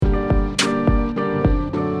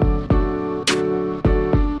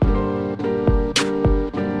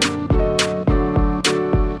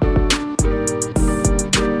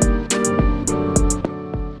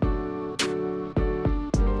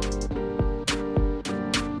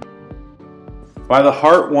By the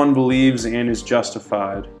heart one believes and is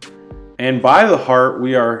justified. And by the heart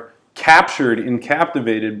we are captured and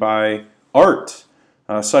captivated by art,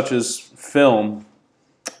 such as film.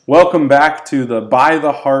 Welcome back to the By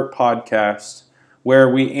the Heart podcast, where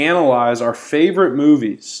we analyze our favorite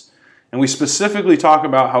movies. And we specifically talk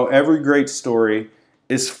about how every great story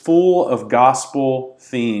is full of gospel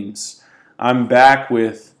themes. I'm back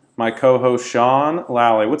with my co-host Sean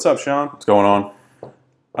Lally. What's up, Sean? What's going on?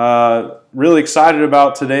 Really excited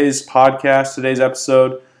about today's podcast, today's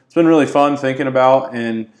episode. It's been really fun thinking about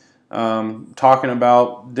and talking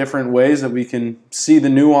about different ways that we can see the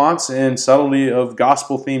nuance and subtlety of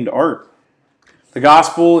gospel-themed art. The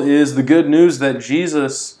gospel is the good news that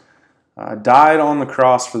Jesus died on the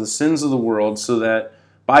cross for the sins of the world so that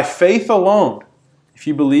by faith alone, if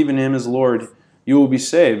you believe in Him as Lord, you will be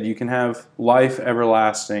saved. You can have life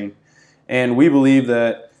everlasting. And we believe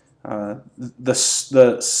that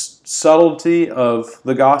the subtlety of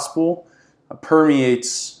the gospel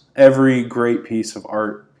permeates every great piece of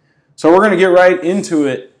art. So we're going to get right into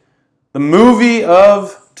it. The movie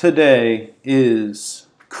of today is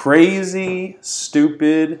Crazy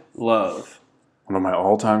Stupid Love. One of my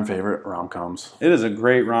all-time favorite rom-coms. It is a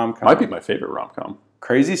great rom-com. Might be my favorite rom-com.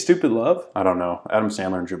 Crazy Stupid Love? I don't know. Adam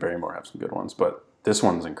Sandler and Drew Barrymore have some good ones, but this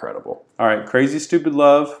one's incredible. All right, Crazy Stupid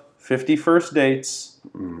Love, 50 First Dates,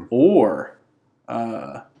 or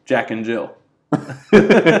Jack and Jill.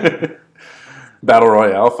 Battle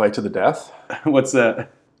Royale, Fight to the Death. What's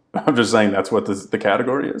that? I'm just saying that's what the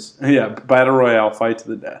category is. Yeah, Battle Royale, Fight to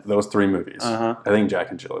the Death. Those three movies. Uh-huh. I think Jack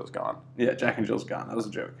and Jill is gone. Yeah, Jack and Jill's gone. That was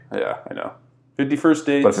a joke. Yeah, I know. 50 First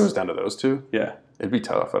Dates. But if it was down to those two, yeah, it'd be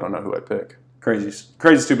tough. I don't know who I'd pick. Crazy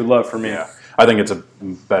Stupid Love for me. Yeah, I think it's a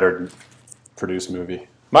better produced movie.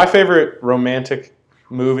 My favorite romantic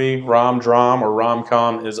movie, rom-dram or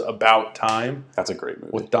rom-com, is About Time. That's a great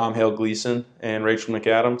movie. With Domhnall Gleeson and Rachel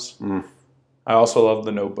McAdams. I also love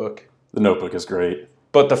The Notebook. The Notebook is great.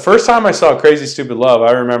 But the first time I saw Crazy Stupid Love,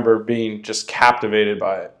 I remember being just captivated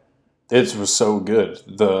by it. It was so good.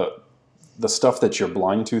 The stuff that you're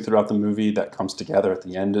blind to throughout the movie that comes together at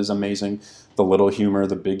the end is amazing. The little humor,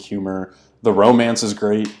 the big humor. The romance is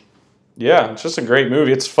great. Yeah, it's just a great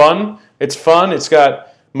movie. It's fun. It's got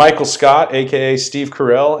Michael Scott, a.k.a. Steve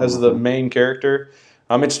Carell, as the main character.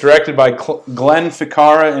 It's directed by Glenn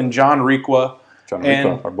Ficarra and John Requa. John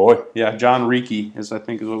Requa, our boy. Yeah, John Reekie is what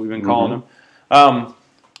we've been calling him.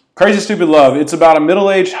 Crazy Stupid Love. It's about a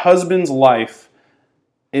middle-aged husband's life.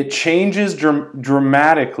 It changes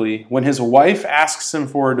dramatically when his wife asks him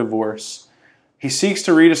for a divorce. He seeks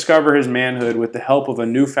to rediscover his manhood with the help of a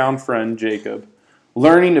newfound friend, Jacob,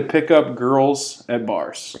 learning to pick up girls at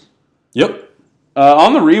bars. Yep.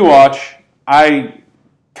 On the rewatch, I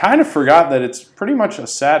kind of forgot that it's pretty much a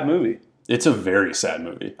sad movie. It's a very sad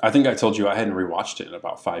movie. I think I told you I hadn't rewatched it in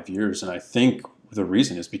about 5 years, and I think the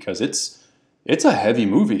reason is because it's a heavy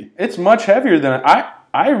movie. It's much heavier than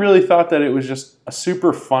I really thought that it was just a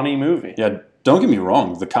super funny movie. Yeah, don't get me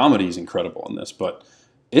wrong. The comedy is incredible in this, but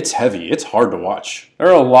it's heavy. It's hard to watch. There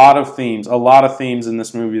are a lot of themes in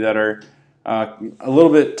this movie that are a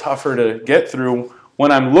little bit tougher to get through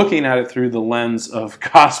when I'm looking at it through the lens of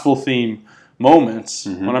gospel theme moments,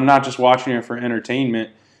 when I'm not just watching it for entertainment.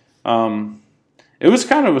 It was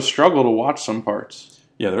kind of a struggle to watch some parts.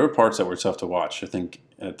 Yeah, there were parts that were tough to watch. I think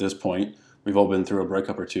at this point, we've all been through a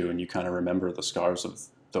breakup or two, and you kind of remember the scars of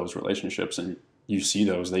those relationships, and you see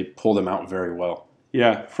those. They pull them out very well.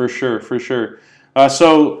 Yeah, for sure.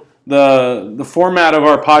 So the format of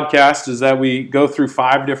our podcast is that we go through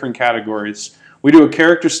 5 different categories. We do a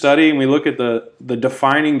character study, and we look at the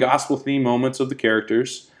defining gospel theme moments of the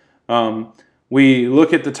characters. We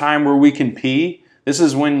look at the time where we can pee. This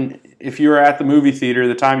is when, if you're at the movie theater,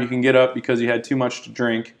 the time you can get up because you had too much to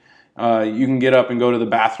drink. You can get up and go to the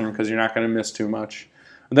bathroom because you're not going to miss too much.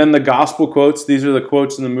 And then the gospel quotes. These are the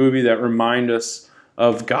quotes in the movie that remind us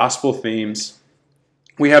of gospel themes.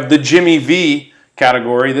 We have the Jimmy V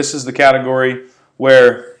category. This is the category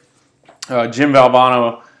where Jim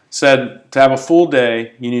Valvano said to have a full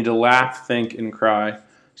day, you need to laugh, think, and cry.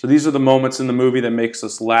 So these are the moments in the movie that makes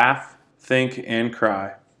us laugh, think, and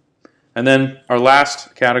cry. And then our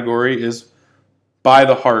last category is by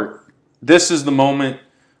the heart. This is the moment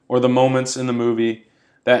or the moments in the movie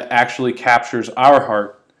that actually captures our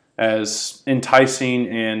heart as enticing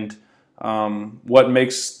and what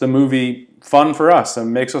makes the movie fun for us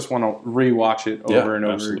and makes us want to rewatch it over and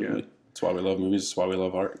over absolutely. again. That's why we love movies. That's why we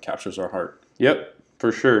love art. It captures our heart. Yep,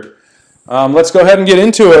 for sure. Let's go ahead and get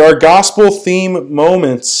into it. Our gospel theme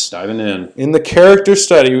moments. Diving in. In the character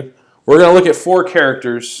study, we're going to look at 4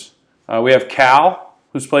 characters. We have Cal,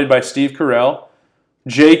 who's played by Steve Carell.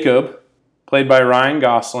 Jacob, played by Ryan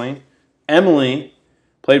Gosling, Emily,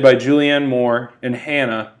 played by Julianne Moore, and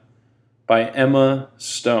Hannah by Emma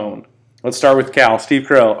Stone. Let's start with Cal, Steve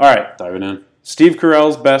Carell. All right, Diving in. Steve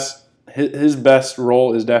Carell's his best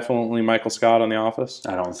role is definitely Michael Scott on The Office.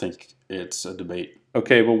 I don't think it's a debate.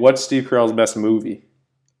 Okay, but what's Steve Carell's best movie?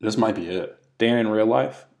 This might be it. Dan in Real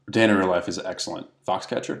Life? Dan in Real Life is excellent.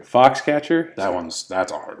 Foxcatcher? Foxcatcher?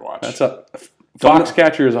 That's a hard watch.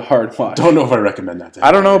 Foxcatcher is a hard watch. Don't know if I recommend that to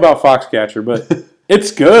I don't know about Foxcatcher, but it's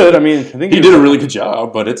good. I mean, I think he did a really good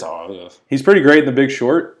job, but it's all. He's pretty great in The Big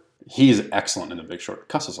Short. He's excellent in The Big Short.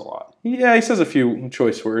 Cusses a lot. Yeah, he says a few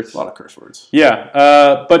choice words. A lot of curse words.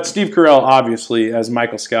 Yeah, but Steve Carell, obviously, as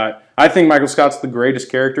Michael Scott. I think Michael Scott's the greatest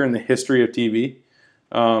character in the history of TV.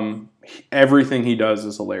 Everything he does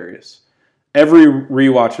is hilarious. Every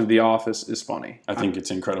rewatch of The Office is funny. I think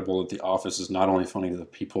it's incredible that The Office is not only funny to the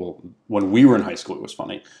people, when we were in high school it was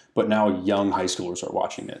funny, but now young high schoolers are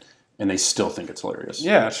watching it, and they still think it's hilarious.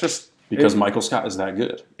 Yeah, it's just... Because Michael Scott is that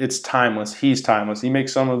good. It's timeless. He's timeless. He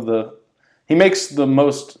makes the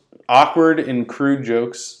most awkward and crude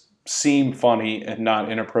jokes seem funny and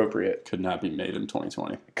not inappropriate. Could not be made in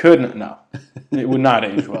 2020. Couldn't, no. It would not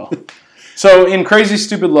age well. So in Crazy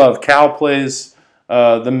Stupid Love, Cal plays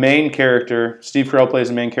the main character. Steve Carell plays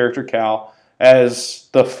the main character, Cal, as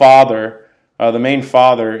the father, the main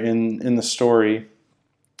father in the story.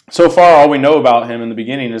 So far, all we know about him in the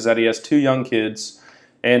beginning is that he has 2 young kids.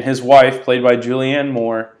 And his wife, played by Julianne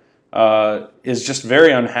Moore, is just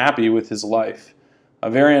very unhappy with his life.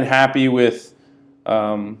 Very unhappy with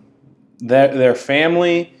their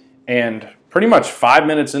family. And pretty much 5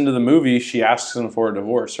 minutes into the movie, she asks him for a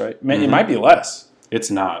divorce, right? It might be less.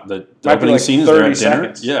 It's not. The Might be opening like scene is they're 30 at dinner.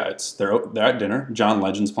 seconds. Yeah, they're at dinner. John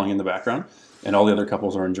Legend's playing in the background. And all the other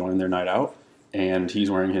couples are enjoying their night out. And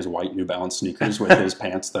he's wearing his white New Balance sneakers with his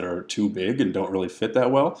pants that are too big and don't really fit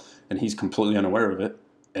that well. And he's completely unaware of it.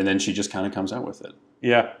 And then she just kind of comes out with it.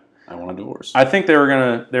 Yeah. I want a divorce. I think they were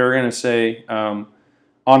gonna say on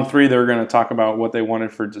 3 they were gonna talk about what they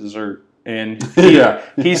wanted for dessert, and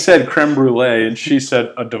he said creme brulee, and she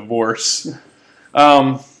said a divorce.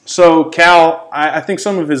 So Cal, I think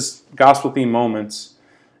some of his gospel theme moments,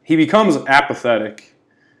 he becomes apathetic.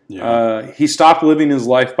 Yeah. He stopped living his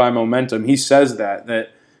life by momentum. He says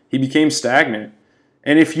that he became stagnant,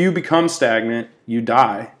 and if you become stagnant, you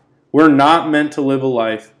die. We're not meant to live a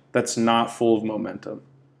life that's not full of momentum.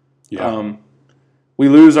 Yeah. We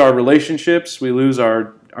lose our relationships. We lose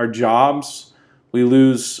our jobs. We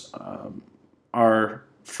lose our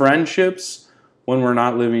friendships when we're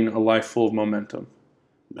not living a life full of momentum.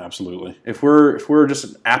 Absolutely. If we're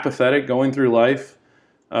just apathetic going through life,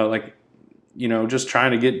 just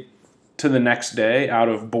trying to get to the next day out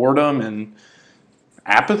of boredom and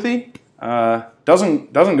apathy,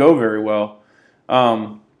 doesn't go very well.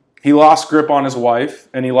 He lost grip on his wife,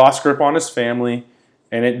 and he lost grip on his family,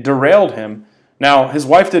 and it derailed him. Now, his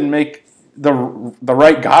wife didn't make the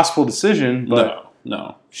right gospel decision, but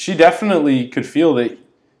no. She definitely could feel that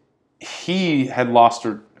he had lost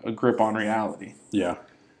a grip on reality. Yeah.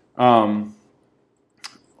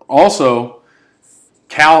 Also,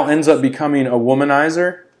 Cal ends up becoming a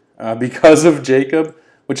womanizer because of Jacob,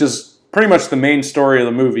 which is pretty much the main story of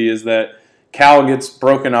the movie, is that Cal gets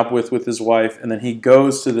broken up with his wife, and then he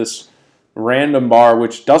goes to this random bar,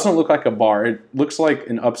 which doesn't look like a bar. It looks like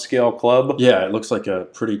an upscale club. Yeah, it looks like a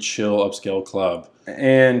pretty chill upscale club.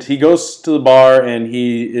 And he goes to the bar, and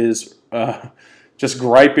he is just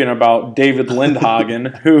griping about David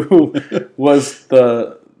Lindhagen, who was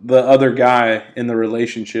the other guy in the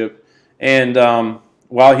relationship. And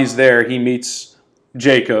while he's there, he meets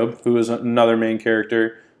Jacob, who is another main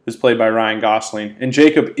character, who's played by Ryan Gosling. And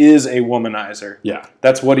Jacob is a womanizer. Yeah.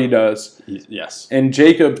 That's what he does. Yes. And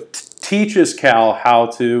Jacob teaches Cal how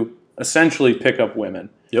to essentially pick up women.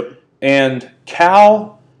 Yep. And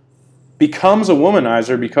Cal becomes a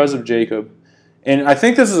womanizer because of Jacob. And I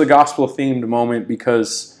think this is a gospel-themed moment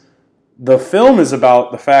because the film is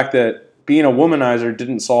about the fact that being a womanizer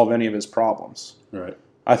didn't solve any of his problems. Right.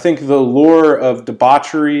 I think the lure of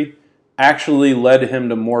debauchery actually led him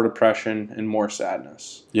to more depression and more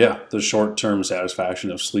sadness. Yeah, the short-term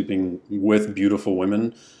satisfaction of sleeping with beautiful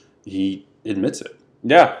women, he admits it.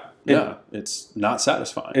 Yeah. It's not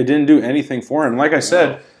satisfying. It didn't do anything for him. Like I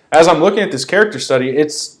said, as I'm looking at this character study,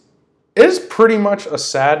 it is pretty much a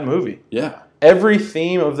sad movie. Yeah. Every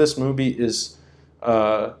theme of this movie is,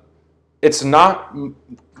 it's not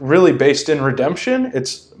really based in redemption.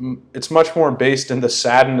 It's much more based in the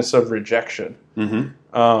sadness of rejection.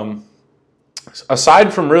 Mm-hmm.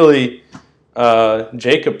 Aside from really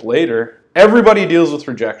Jacob later, everybody deals with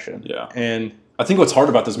rejection. Yeah. And I think what's hard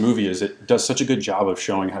about this movie is it does such a good job of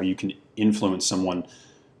showing how you can influence someone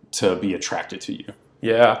to be attracted to you.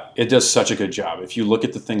 Yeah. It does such a good job. If you look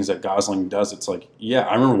at the things that Gosling does, it's like, yeah,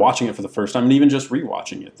 I remember watching it for the first time and even just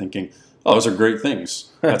rewatching it thinking, oh, those are great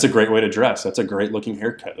things. That's a great way to dress. That's a great looking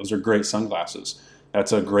haircut. Those are great sunglasses.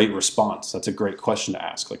 That's a great response. That's a great question to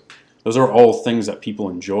ask. Like, those are all things that people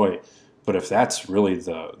enjoy. But if that's really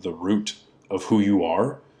the root of who you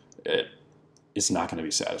are, it's not going to be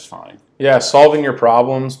satisfying. Yeah, solving your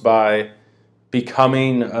problems by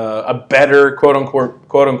becoming a better, quote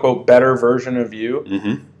unquote, better version of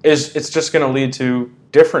you it's just going to lead to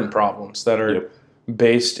different problems that are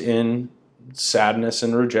based in sadness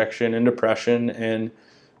and rejection and depression. And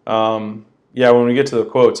when we get to the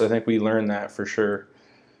quotes, I think we learn that for sure.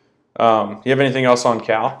 You have anything else on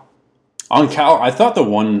Cal? On Cal, I thought the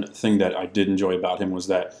one thing that I did enjoy about him was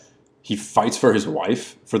that he fights for his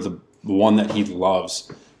wife, for the one that he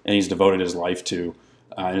loves and he's devoted his life to.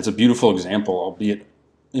 And it's a beautiful example, albeit,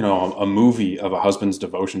 a movie of a husband's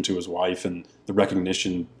devotion to his wife and the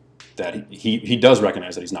recognition that he does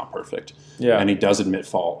recognize that he's not perfect. Yeah. And he does admit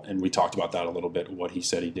fault. And we talked about that a little bit, what he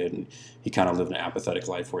said he did. And he kind of lived an apathetic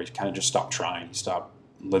life where he kind of just stopped trying. He stopped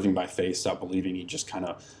living by faith, stopped believing. He just kind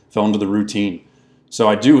of fell into the routine. So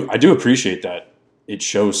I do appreciate that it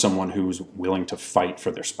shows someone who's willing to fight for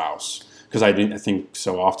their spouse. Because I think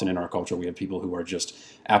so often in our culture we have people who are just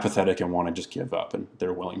apathetic and want to just give up, and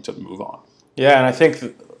they're willing to move on. Yeah, and I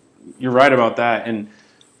think you're right about that. And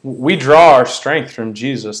we draw our strength from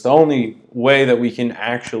Jesus. The only way that we can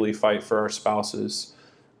actually fight for our spouses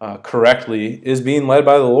correctly is being led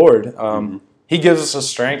by the Lord. He gives us a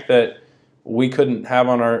strength that we couldn't have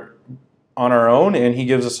on our own, and He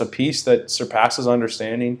gives us a peace that surpasses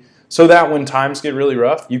understanding, so that when times get really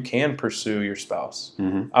rough, you can pursue your spouse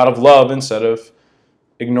out of love instead of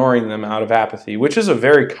ignoring them out of apathy, which is a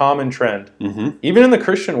very common trend, even in the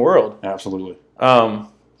Christian world. Absolutely.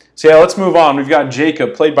 Let's move on. We've got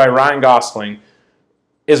Jacob, played by Ryan Gosling.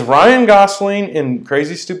 Is Ryan Gosling in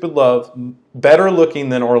Crazy Stupid Love better looking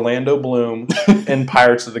than Orlando Bloom in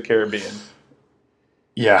Pirates of the Caribbean?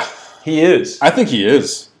 Yeah. He is. I think he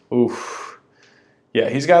is. Oof. Yeah,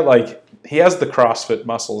 he has the CrossFit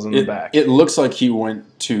muscles in the back. It looks like he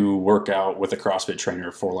went to work out with a CrossFit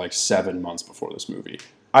trainer for like 7 months before this movie.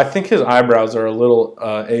 I think his eyebrows are a little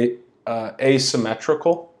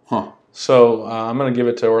asymmetrical. Huh. So I'm going to give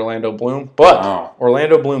it to Orlando Bloom. But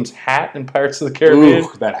Orlando Bloom's hat in Pirates of the Caribbean.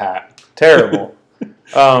 Ooh, that hat. Terrible.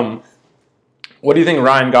 What do you think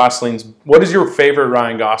what is your favorite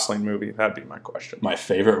Ryan Gosling movie? That'd be my question. My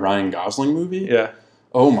favorite Ryan Gosling movie? Yeah.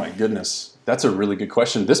 Oh my goodness. That's a really good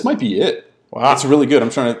question. This might be it. Wow. It's really good. I'm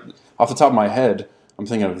trying to, off the top of my head, I'm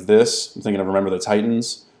thinking of this. I'm thinking of Remember the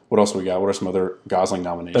Titans. What else we got? What are some other Gosling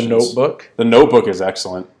nominations? The Notebook. The Notebook is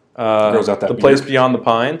excellent. Grows out that The beard. Place Beyond the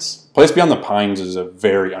Pines. Place Beyond the Pines is a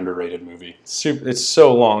very underrated movie. It's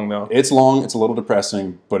so long, though. It's long. It's a little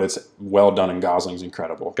depressing, but it's well done, and Gosling's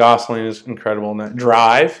incredible. Gosling is incredible in that.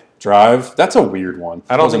 Drive. That's a weird one.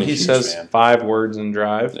 I don't think he says 5 words in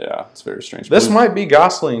Drive. Yeah, it's very strange. This might be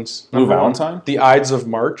Gosling's. Blue Valentine? The Ides of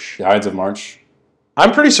March. The Ides of March.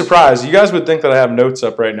 I'm pretty surprised. You guys would think that I have notes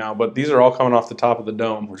up right now, but these are all coming off the top of the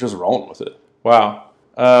dome. We're just rolling with it. Wow.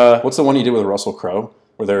 What's the one you did with Russell Crowe?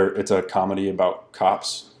 It's a comedy about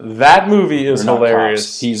cops. That movie is hilarious.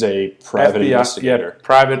 Cops. He's a private investigator. Yeah,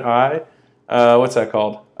 Private Eye. What's that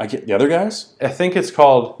called? I get the other guys. I think it's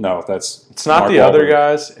called. No, it's not Mark the other Wahlberg.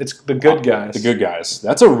 guys. It's the Good Guys. The Good Guys.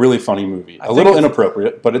 That's a really funny movie. A little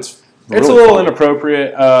inappropriate, but it's really a little funny.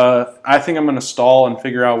 Inappropriate. I think I'm going to stall and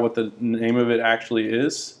figure out what the name of it actually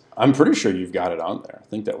is. I'm pretty sure you've got it on there. I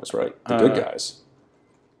think that was right. The Good Guys.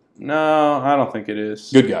 No, I don't think it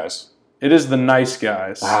is. Good Guys. It is The Nice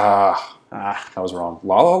Guys. That was wrong.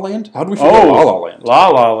 La La Land? How did we forget La La Land? La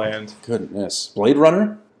La Land. Goodness. Blade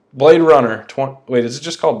Runner? Blade Runner. Wait, is it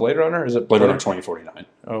just called Blade Runner? Or is it Blade Runner 2049.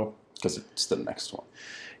 Oh. Because it's the next one.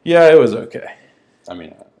 Yeah, it was okay. I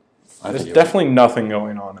mean, there's definitely nothing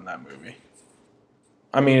going on in that movie.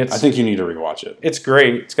 I mean, I think you need to rewatch it. It's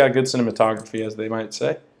great. It's got good cinematography, as they might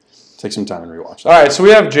say. Take some time and rewatch it. All right, so we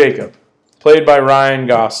have Jacob, played by Ryan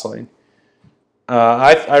Gosling.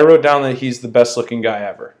 I wrote down that he's the best-looking guy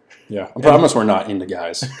ever. Yeah, I promise we're not into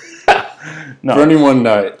guys. No. For anyone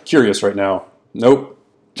curious right now, nope.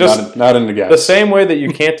 Just not into guys. The same way that you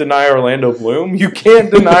can't deny Orlando Bloom, you can't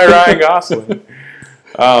deny Ryan Gosling.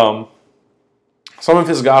 Some of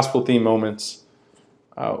his gospel-themed moments,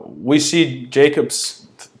 we see Jacob's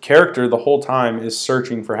character the whole time is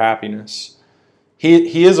searching for happiness.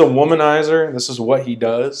 He is a womanizer. This is what he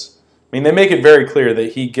does. I mean, they make it very clear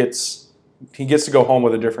that he gets to go home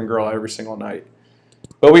with a different girl every single night.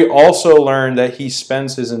 But we also learn that he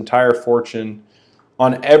spends his entire fortune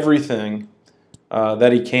on everything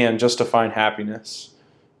that he can just to find happiness.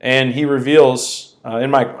 And he reveals,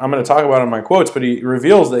 I'm going to talk about it in my quotes, but he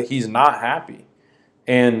reveals that he's not happy.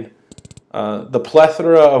 And the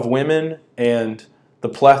plethora of women and the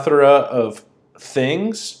plethora of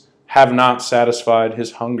things have not satisfied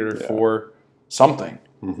his hunger for something.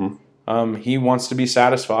 Mm-hmm. He wants to be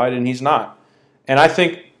satisfied, and he's not. And I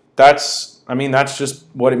think that's just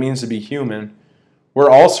what it means to be human. We're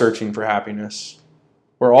all searching for happiness.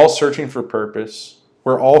 We're all searching for purpose.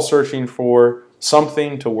 We're all searching for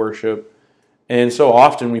something to worship. And so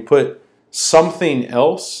often we put something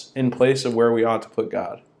else in place of where we ought to put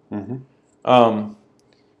God. Mm-hmm.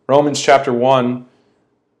 Romans chapter 1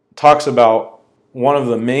 talks about one of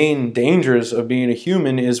the main dangers of being a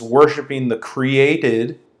human is worshiping the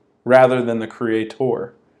created rather than the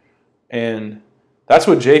creator. And that's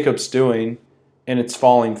what Jacob's doing, and it's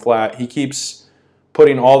falling flat. He keeps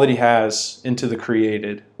putting all that he has into the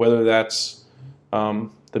created, whether that's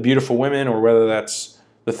the beautiful women or whether that's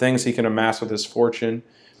the things he can amass with his fortune,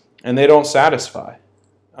 and they don't satisfy.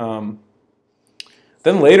 Then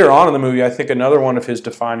later on in the movie, I think another one of his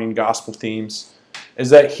defining gospel themes is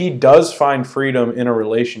that he does find freedom in a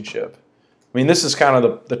relationship. I mean, this is kind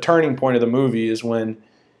of the turning point of the movie is when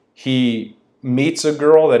he meets a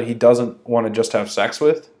girl that he doesn't want to just have sex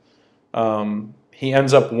with. He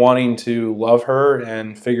ends up wanting to love her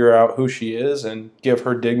and figure out who she is and give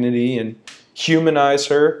her dignity and humanize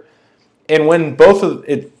her. And when both of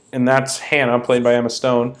it, and that's Hannah, played by Emma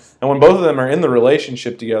Stone, and when both of them are in the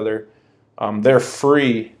relationship together, they're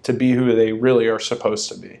free to be who they really are supposed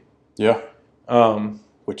to be. Yeah.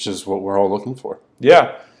 Which is what we're all looking for.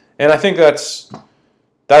 Yeah. And I think that's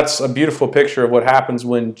a beautiful picture of what happens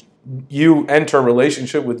when you enter a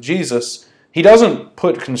relationship with Jesus. He doesn't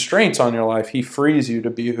put constraints on your life. He frees you to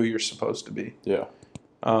be who you're supposed to be. Yeah.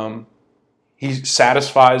 He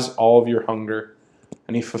satisfies all of your hunger,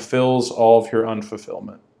 and he fulfills all of your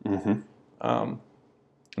unfulfillment. Mm-hmm.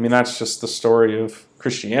 That's just the story of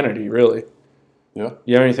Christianity, really. Yeah.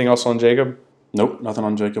 You have anything else on Jacob? Nope, nothing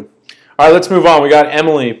on Jacob. All right, let's move on. We got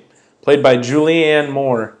Emily, played by Julianne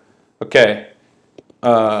Moore. Okay.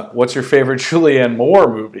 What's your favorite Julianne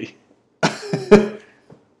Moore movie?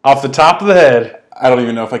 Off the top of the head. I don't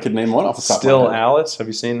even know if I could name one off the top Still of my head. Alice. Have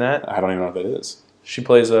you seen that? I don't even know what that is. She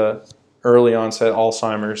plays a early onset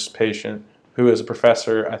Alzheimer's patient who is a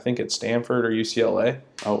professor, I think at Stanford or UCLA.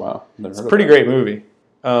 Oh, wow. It's a pretty great movie.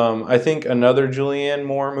 I think another Julianne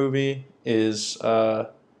Moore movie is, I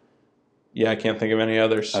can't think of any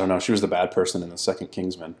others. I don't know. She was the bad person in the second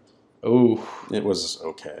Kingsman. Ooh. It was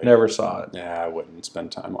okay. Never saw it. Yeah, I wouldn't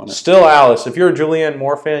spend time on it. Still Alice. If you're a Julianne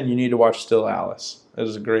Moore fan, you need to watch Still Alice. It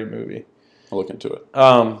is a great movie. I'll look into it.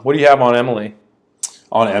 What do you have on Emily?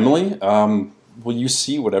 On Emily, you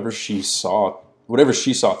see whatever she saw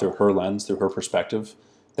through her lens, through her perspective,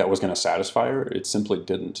 that was going to satisfy her. It simply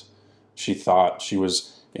didn't. She thought she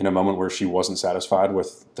was in a moment where she wasn't satisfied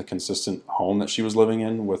with the consistent home that she was living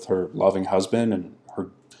in, with her loving husband and her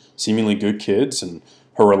seemingly good kids and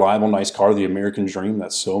her reliable, nice car, the American dream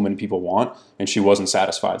that so many people want, and she wasn't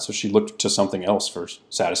satisfied. So she looked to something else for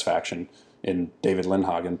satisfaction in David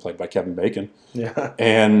Lindhagen, played by Kevin Bacon. Yeah.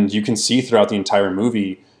 And you can see throughout the entire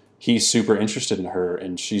movie, he's super interested in her,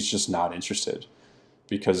 and she's just not interested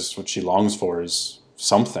because what she longs for is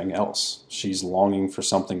something else. She's longing for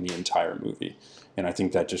something the entire movie. And I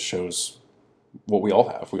think that just shows what we all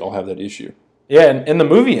have. We all have that issue. Yeah, and the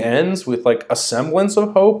movie ends with like a semblance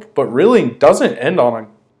of hope, but really doesn't end on a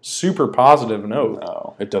super positive note.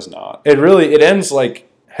 No, it does not. It ends like,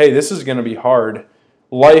 hey, this is going to be hard.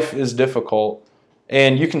 Life is difficult.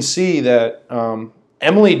 And you can see that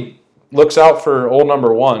Emily looks out for old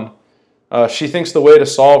number one. She thinks the way to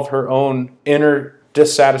solve her own inner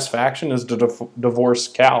dissatisfaction is to divorce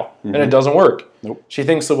Cal, and it doesn't work. Nope. She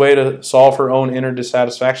thinks the way to solve her own inner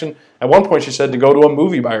dissatisfaction, at one point she said to go to a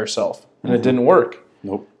movie by herself, and it didn't work.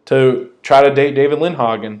 Nope. To try to date David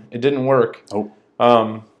Lindhagen, it didn't work. Nope.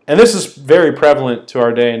 And this is very prevalent to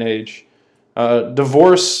our day and age.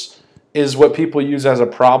 Divorce is what people use as a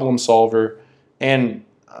problem solver, and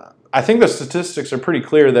I think the statistics are pretty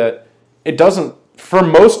clear that it doesn't, for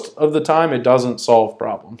most of the time, it doesn't solve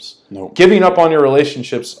problems. Nope. Giving up on your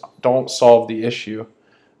relationships don't solve the issue.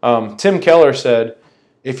 Tim Keller said,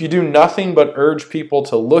 if you do nothing but urge people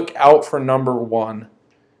to look out for number one,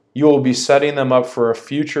 you will be setting them up for a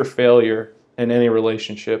future failure in any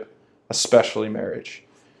relationship, especially marriage.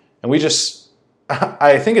 And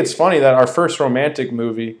I think it's funny that our first romantic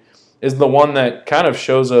movie is the one that kind of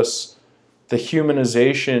shows us the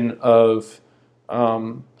humanization of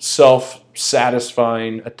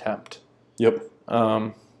self-satisfying attempt. Yep.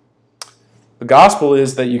 The gospel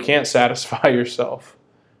is that you can't satisfy yourself.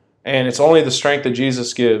 And it's only the strength that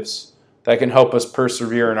Jesus gives that can help us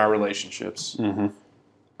persevere in our relationships. Mm-hmm.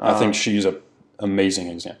 I think she's an amazing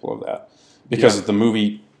example of that. Because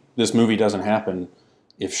this movie doesn't happen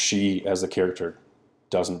if she, as the character,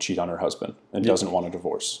 doesn't cheat on her husband and doesn't want a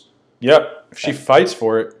divorce. Yep. If she fights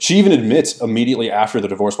for it. She even admits immediately after the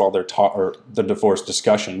divorce, while they're or the divorce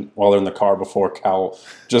discussion, while they're in the car before Cal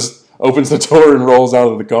just opens the door and rolls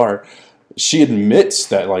out of the car, she admits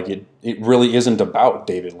that like it really isn't about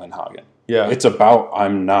David Lindhagen. Yeah. It's about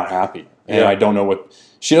I'm not happy and I don't know what.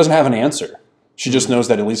 She doesn't have an answer. She just knows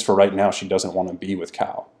that at least for right now, she doesn't want to be with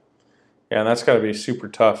Cal. Yeah, and that's got to be super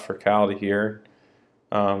tough for Cal to hear.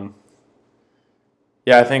 I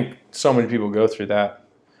think so many people go through that.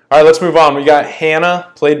 All right, let's move on. We got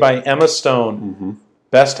Hannah, played by Emma Stone. Mm-hmm.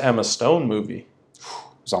 Best Emma Stone movie.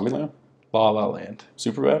 Zombieland? La La Land.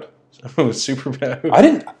 Superbad? It was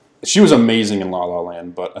Superbad. She was amazing in La La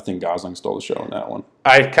Land, but I think Gosling stole the show in that one.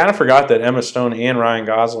 I kind of forgot that Emma Stone and Ryan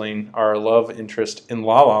Gosling are a love interest in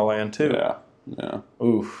La La Land, too. Yeah.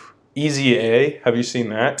 Oof. Easy A. Have you seen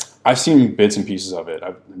that? I've seen bits and pieces of it.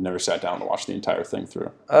 I've never sat down to watch the entire thing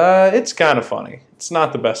through. It's kind of funny. It's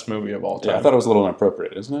not the best movie of all time. Yeah, I thought it was a little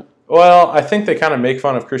inappropriate, isn't it? Well, I think they kind of make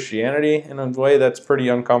fun of Christianity in a way that's pretty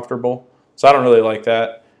uncomfortable. So I don't really like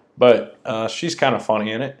that. But she's kind of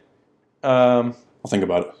funny in it. I'll think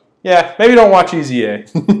about it. Yeah, maybe don't watch Easy A.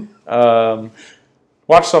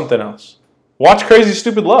 Watch something else. Watch Crazy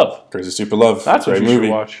Stupid Love. Crazy Stupid Love. That's what great you movie.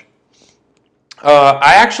 should watch.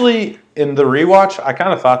 I actually, in the rewatch, I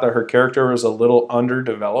kind of thought that her character was a little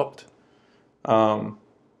underdeveloped.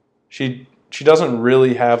 She doesn't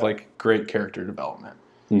really have like great character development.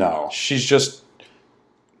 No. She's just.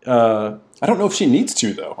 I don't know if she needs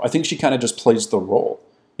to though. I think she kind of just plays the role.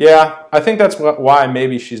 Yeah, I think that's why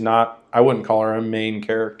maybe she's not. I wouldn't call her a main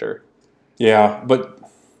character. Yeah, but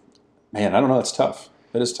man, I don't know. That's tough.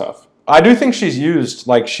 That is tough. I do think she's used.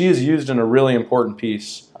 Like she is used in a really important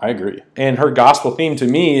piece. I agree. And her gospel theme to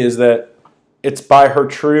me is that it's by her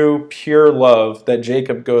true, pure love that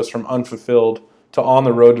Jacob goes from unfulfilled to on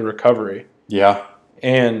the road to recovery. Yeah.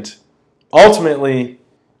 And ultimately,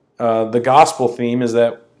 the gospel theme is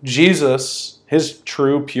that Jesus, his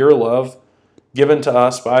true, pure love given to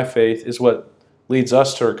us by faith, is what leads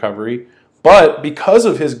us to recovery. But because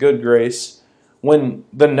of his good grace, when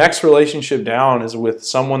the next relationship down is with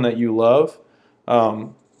someone that you love,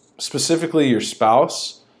 specifically your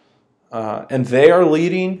spouse, and they are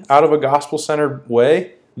leading out of a gospel-centered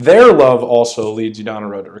way, their love also leads you down a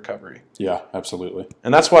road to recovery. Yeah, absolutely.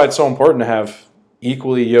 And that's why it's so important to have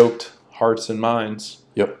equally yoked hearts and minds.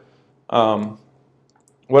 Yep.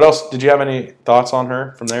 What else? Did you have any thoughts on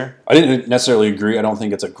her from there? I didn't necessarily agree. I don't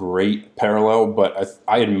think it's a great parallel, but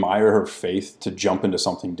I admire her faith to jump into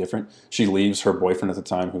something different. She leaves her boyfriend at the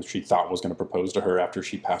time, who she thought was going to propose to her after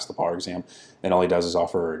she passed the bar exam, and all he does is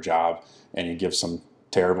offer her a job, and he gives some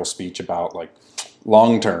terrible speech about like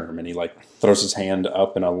long term, and he like throws his hand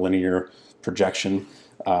up in a linear projection.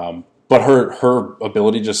 But her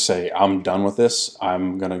ability to just say, "I'm done with this.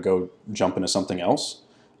 I'm going to go jump into something else."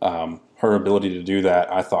 Her ability to do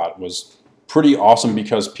that, I thought, was pretty awesome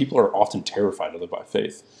because people are often terrified to live by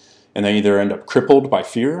faith. And they either end up crippled by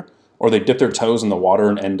fear or they dip their toes in the water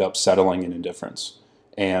and end up settling in indifference.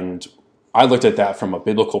 And I looked at that from a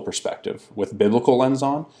biblical perspective with biblical lens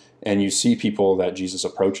on, and you see people that Jesus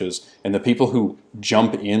approaches, and the people who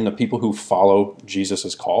jump in, the people who follow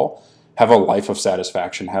Jesus' call, have a life of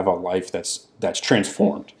satisfaction, have a life that's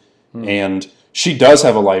transformed. And she does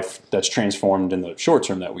have a life that's transformed in the short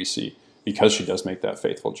term that we see, because she does make that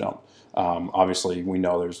faithful jump. Obviously, we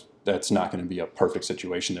know that's not going to be a perfect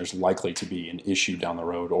situation. There's likely to be an issue down the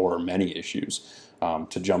road, or many issues,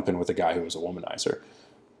 to jump in with a guy who is a womanizer.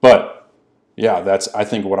 But yeah, that's, I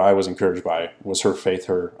think, what I was encouraged by was her faith.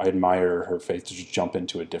 I admire her faith to just jump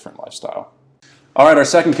into a different lifestyle. All right, our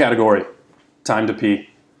second category, time to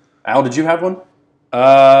pee. Al, did you have one?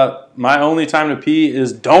 My only time to pee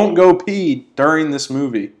is don't go pee during this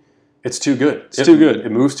movie. It's too good. It's too good.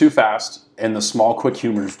 It moves too fast, and the small, quick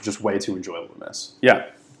humor is just way too enjoyable to miss. Yeah.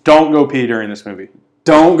 Don't go pee during this movie.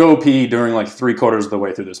 Don't go pee during like 3/4 of the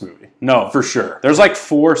way through this movie. No. For sure. There's like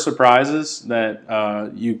 4 surprises that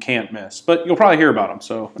you can't miss, but you'll probably hear about them.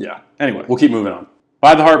 So Yeah. anyway, We'll keep moving on.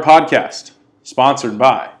 By the Heart Podcast, sponsored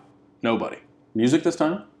by nobody. Music this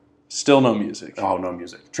time? Still no music. Oh, no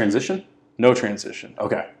music. Transition? No transition.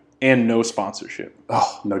 Okay. And no sponsorship.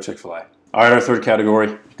 Oh, no Chick-fil-A. All right, our third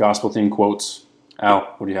category, gospel-themed quotes.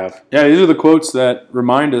 Al, what do you have? Yeah, these are the quotes that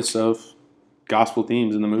remind us of gospel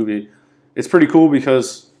themes in the movie. it's pretty cool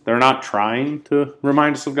because they're not trying to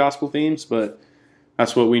remind us of gospel themes, but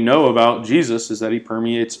that's what we know about Jesus, is that he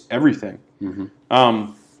permeates everything.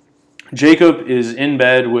 Mm-hmm. Jacob is in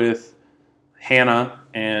bed with Hannah,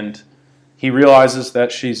 and he realizes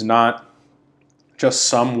that she's not just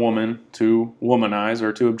some woman to womanize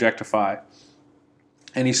or to objectify.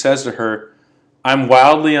 And he says to her, "I'm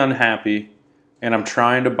wildly unhappy, and I'm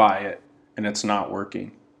trying to buy it, and it's not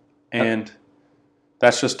working." And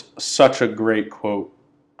that's just such a great quote.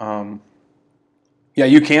 Yeah,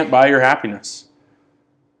 you can't buy your happiness,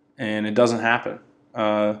 and it doesn't happen.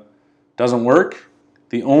 Doesn't work.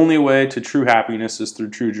 The only way to true happiness is through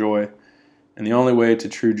true joy, and the only way to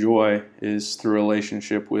true joy is through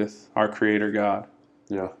relationship with our Creator God.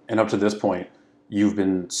 Yeah. And up to this point, you've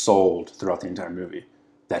been sold throughout the entire movie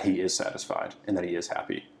that he is satisfied and that he is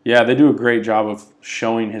happy. Yeah, they do a great job of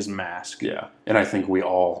showing his mask. Yeah. And I think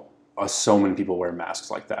so many people wear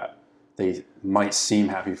masks like that. They might seem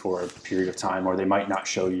happy for a period of time, or they might not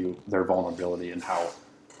show you their vulnerability and how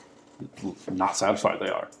not satisfied they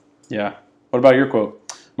are. Yeah. What about your quote?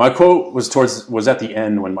 My quote was at the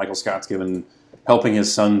end when Michael Scott's helping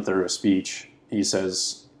his son through a speech. He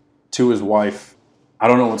says to his wife, "I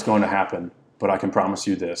don't know what's going to happen, but I can promise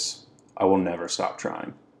you this: I will never stop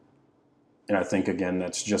trying." And I think, again,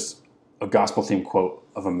 that's just a gospel-themed quote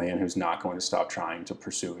of a man who's not going to stop trying to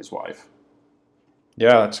pursue his wife.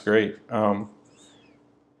 Yeah, that's great. There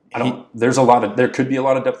could be a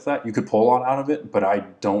lot of depth to that. You could pull a lot out of it, but I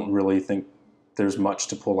don't really think there's much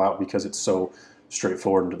to pull out because it's so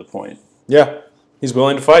straightforward and to the point. Yeah, he's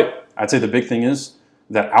willing to fight. I'd say the big thing is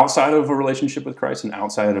that outside of a relationship with Christ and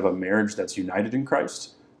outside of a marriage that's united in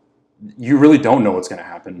Christ, you really don't know what's going to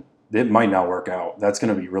happen. It might not work out. That's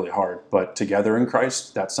going to be really hard. But together in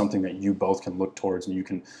Christ, that's something that you both can look towards, and you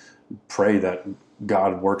can pray that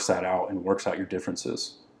God works that out and works out your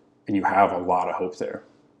differences. And you have a lot of hope there.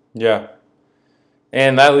 Yeah.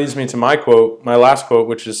 And that leads me to my last quote,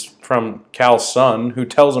 which is from Cal's son, who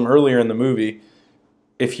tells him earlier in the movie,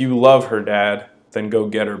 "If you love her, Dad, then go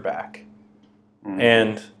get her back." Mm-hmm.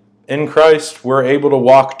 And in Christ, we're able to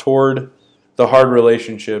walk toward the hard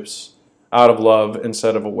relationships out of love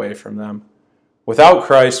instead of away from them. Without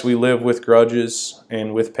Christ, we live with grudges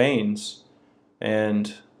and with pains.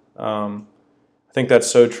 And I think that's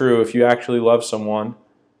so true. If you actually love someone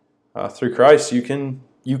through Christ, you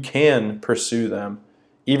can pursue them,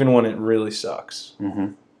 even when it really sucks.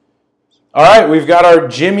 Mm-hmm. All right, we've got our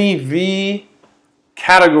Jimmy V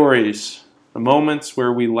categories. The moments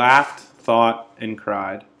where we laughed, thought, and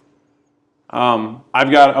cried.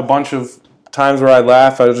 I've got a bunch of times where I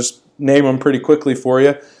laugh. I'll just name them pretty quickly for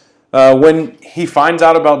you. When he finds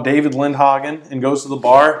out about David Lindhagen and goes to the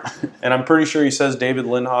bar, and I'm pretty sure he says David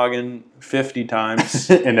Lindhagen 50 times.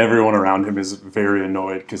 And everyone around him is very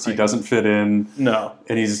annoyed because he doesn't fit in. No.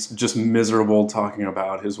 And he's just miserable talking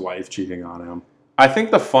about his wife cheating on him. I think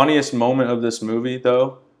the funniest moment of this movie,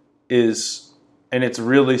 though, is, and it's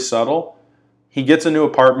really subtle, he gets a new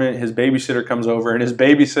apartment, his babysitter comes over, and his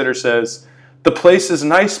babysitter says, "The place is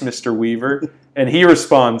nice, Mr. Weaver." And he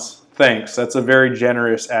responds, "Thanks, that's a very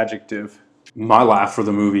generous adjective." My laugh for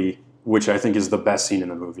the movie, which I think is the best scene in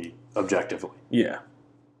the movie, objectively. Yeah.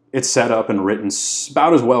 It's set up and written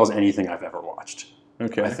about as well as anything I've ever watched,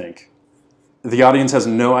 Okay. I think. The audience has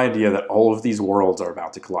no idea that all of these worlds are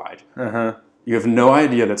about to collide. Uh-huh. You have no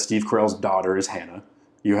idea that Steve Carell's daughter is Hannah.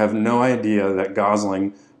 You have no idea that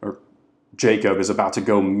Gosling, or Jacob, is about to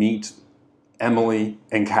go meet Emily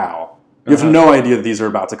and Cal. You have no idea that these are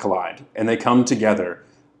about to collide. And they come together.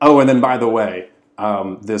 Oh, and then by the way,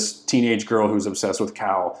 this teenage girl who's obsessed with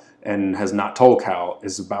Cal and has not told Cal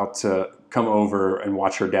is about to come over and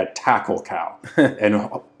watch her dad tackle Cal and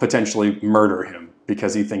potentially murder him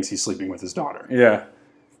because he thinks he's sleeping with his daughter. Yeah.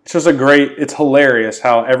 It's just it's hilarious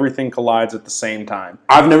how everything collides at the same time.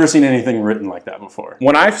 I've never seen anything written like that before.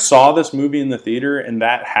 When I saw this movie in the theater and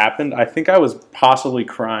that happened, I think I was possibly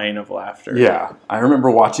crying of laughter. Yeah, I remember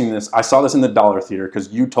watching this. I saw this in the Dollar Theater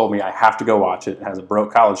because you told me I have to go watch it. As a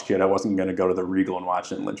broke college kid, I wasn't going to go to the Regal and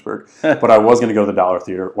watch it in Lynchburg, but I was going to go to the Dollar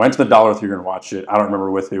Theater. Went to the Dollar Theater and watched it. I don't remember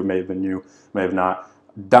with who, may have been you, may have not.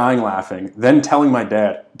 Dying laughing, then telling my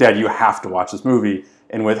dad, you have to watch this movie,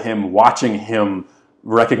 and with him, watching him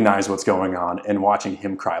recognize what's going on and watching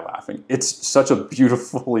him cry laughing. It's such a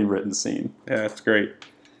beautifully written scene. Yeah, it's great.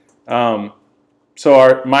 So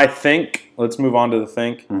my think, let's move on to the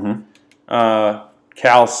think. Mm-hmm.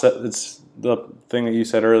 Cal said, it's the thing that you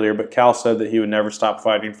said earlier, but Cal said that he would never stop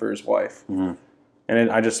fighting for his wife. Mm-hmm. And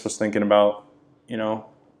I just was thinking about,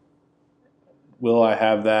 will I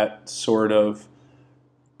have that sort of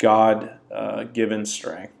God given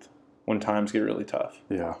strength when times get really tough?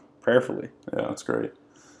 Yeah. prayerfully. Yeah, that's great.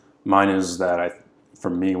 Mine is that for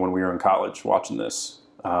me, when we were in college watching this,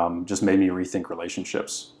 just made me rethink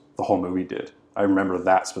relationships. The whole movie did. I remember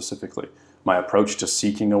that specifically. My approach to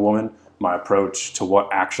seeking a woman, my approach to what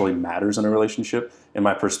actually matters in a relationship, and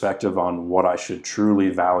my perspective on what I should truly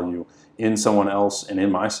value in someone else and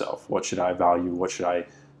in myself. What should I value? What should I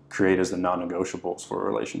create as the non-negotiables for a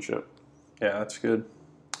relationship? Yeah, that's good.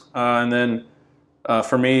 And then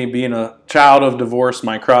for me, being a child of divorce,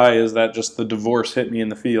 my cry is that just the divorce hit me in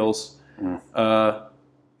the feels. Yeah,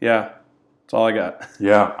 that's all I got.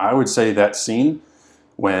 Yeah, I would say that scene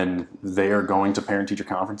when they are going to parent-teacher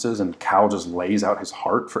conferences and Cal just lays out his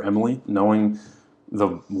heart for Emily, knowing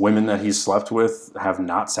the women that he's slept with have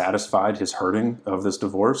not satisfied his hurting of this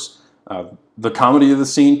divorce. The comedy of the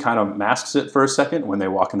scene kind of masks it for a second when they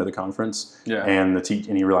walk into the conference, and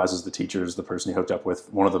and he realizes the teacher is the person he hooked up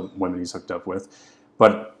with, one of the women he's hooked up with.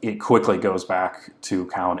 But it quickly goes back to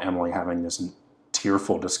Cal and Emily having this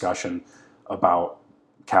tearful discussion about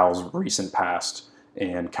Cal's recent past,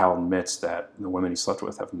 and Cal admits that the women he slept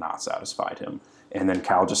with have not satisfied him. And then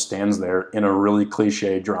Cal just stands there in a really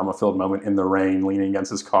cliche, drama-filled moment in the rain, leaning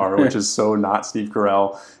against his car, which is so not Steve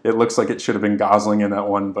Carell. It looks like it should have been Gosling in that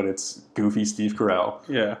one, but it's goofy Steve Carell.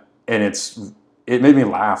 Yeah. And it made me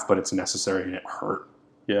laugh, but it's necessary and it hurt.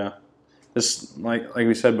 Yeah. This, like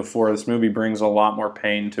we said before, this movie brings a lot more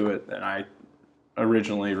pain to it than I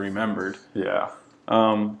originally remembered. Yeah.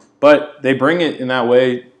 But they bring it in that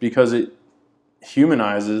way because it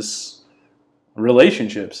humanizes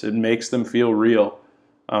relationships. It makes them feel real.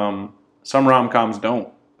 Some rom-coms don't.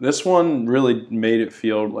 This one really made it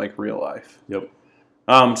feel like real life. Yep.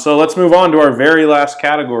 So let's move on to our very last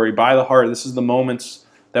category, By the Heart. This is the moments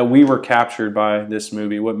that we were captured by this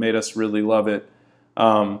movie, what made us really love it.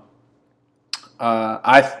 I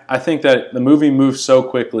think that the movie moves so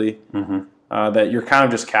quickly that you're kind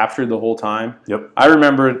of just captured the whole time. Yep. I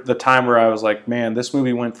remember the time where I was like, man, this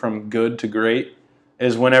movie went from good to great,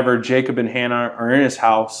 is whenever Jacob and Hannah are in his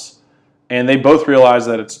house and they both realize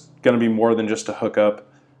that it's going to be more than just a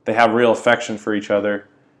hookup. They have real affection for each other.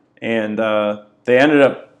 And they ended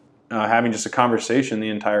up having just a conversation the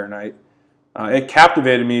entire night. It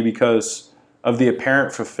captivated me because of the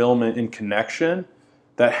apparent fulfillment and connection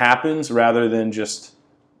that happens rather than just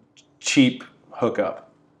cheap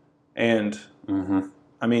hookup. And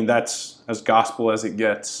I mean, that's as gospel as it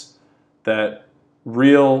gets, that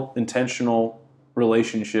real intentional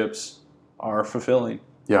relationships are fulfilling.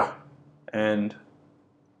 Yeah. And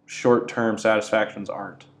short-term satisfactions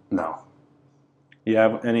aren't. No. You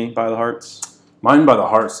have any By the Hearts? Mine By the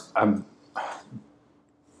Hearts, I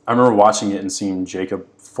remember watching it and seeing Jacob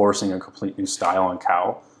forcing a complete new style on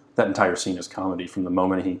Cal. That entire scene is comedy, from the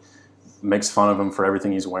moment he makes fun of him for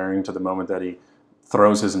everything he's wearing to the moment that he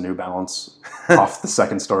throws his New Balance off the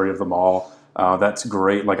second story of the mall. That's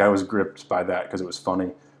great. Like, I was gripped by that because it was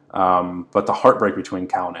funny. But the heartbreak between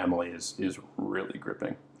Cal and Emily is really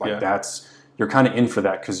gripping. Like, you're kind of in for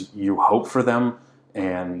that because you hope for them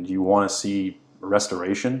and you want to see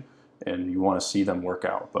restoration and you want to see them work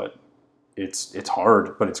out. But it's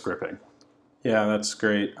hard, but it's gripping. Yeah, that's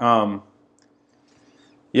great. Yeah,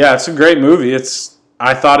 it's a great movie.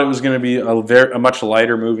 I thought it was going to be a much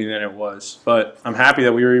lighter movie than it was, but I'm happy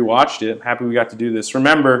that we rewatched it. I'm happy we got to do this.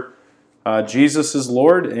 Remember, Jesus is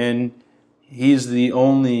Lord, and He's the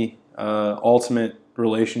only ultimate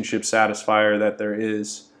relationship satisfier that there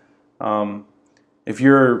is. If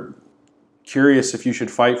you're curious if you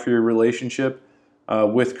should fight for your relationship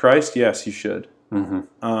with Christ, yes, you should.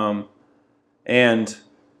 And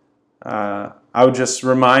I would just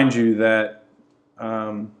remind you that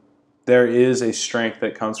there is a strength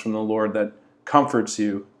that comes from the Lord that comforts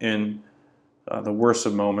you in the worst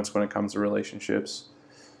of moments when it comes to relationships.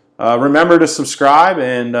 Remember to subscribe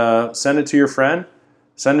and send it to your friend.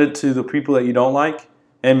 Send it to the people that you don't like.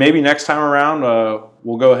 And maybe next time around,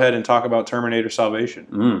 we'll go ahead and talk about Terminator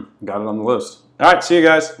Salvation. Got it on the list. All right, see you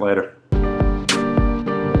guys. Later.